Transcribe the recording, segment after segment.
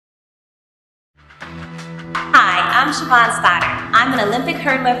I'm Siobhan Stoddard. I'm an Olympic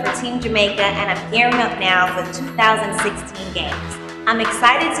hurdler for Team Jamaica and I'm gearing up now for the 2016 Games. I'm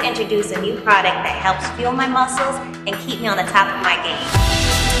excited to introduce a new product that helps fuel my muscles and keep me on the top of my game.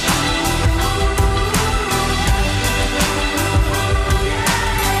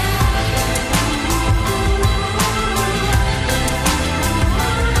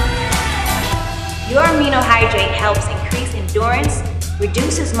 YOR Amino Hydrate helps increase endurance,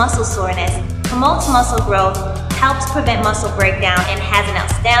 reduces muscle soreness, promotes muscle growth, helps prevent muscle breakdown, and has an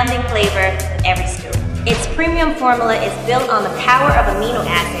outstanding flavor with every scoop. Its premium formula is built on the power of amino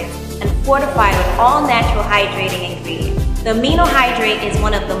acids and fortified with all natural hydrating ingredients. The Amino Hydrate is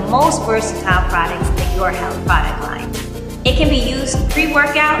one of the most versatile products in the YOR Health product line. It can be used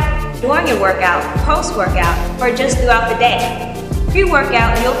pre-workout, during your workout, post-workout, or just throughout the day.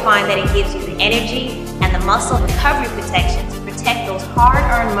 Pre-workout, you'll find that it gives you the energy and the muscle recovery protection to protect those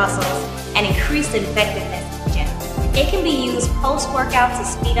hard-earned muscles and increase the effectiveness of the gym. It can be used post-workout to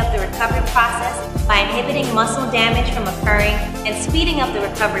speed up the recovery process by inhibiting muscle damage from occurring and speeding up the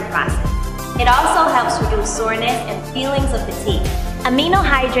recovery process. It also helps reduce soreness and feelings of fatigue. Amino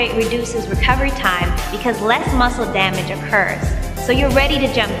Hydrate reduces recovery time because less muscle damage occurs, so you're ready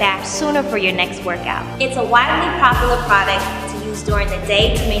to jump back sooner for your next workout. It's a widely popular product to use during the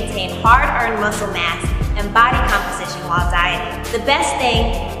day to maintain hard-earned muscle mass and body composition while dieting. The best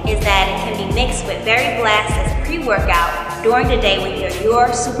thing is that it can be mixed with Berry Blast as pre-workout during the day with your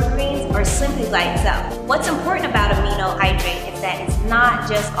YOR Super Greens or simply by itself. What's important about Amino Hydrate is that it's not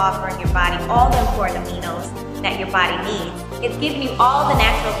just offering your body all the important aminos that your body needs. It's giving you all the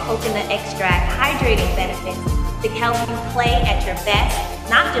natural coconut extract hydrating benefits to help you play at your best,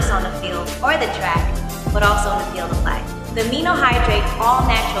 not just on the field or the track, but also in the field of life. The Amino Hydrate All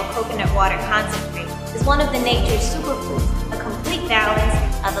Natural Coconut Water Concentrate is one of the nature's superfoods, a complete balance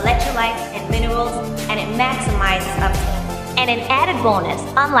of electrolytes and minerals, and it maximizes uptake. And an added bonus,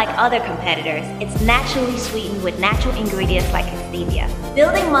 unlike other competitors, it's naturally sweetened with natural ingredients like stevia.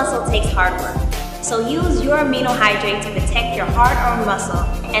 Building muscle takes hard work, so use YOR Amino Hydrate to protect your hard-earned muscle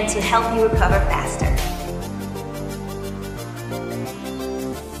and to help you recover faster.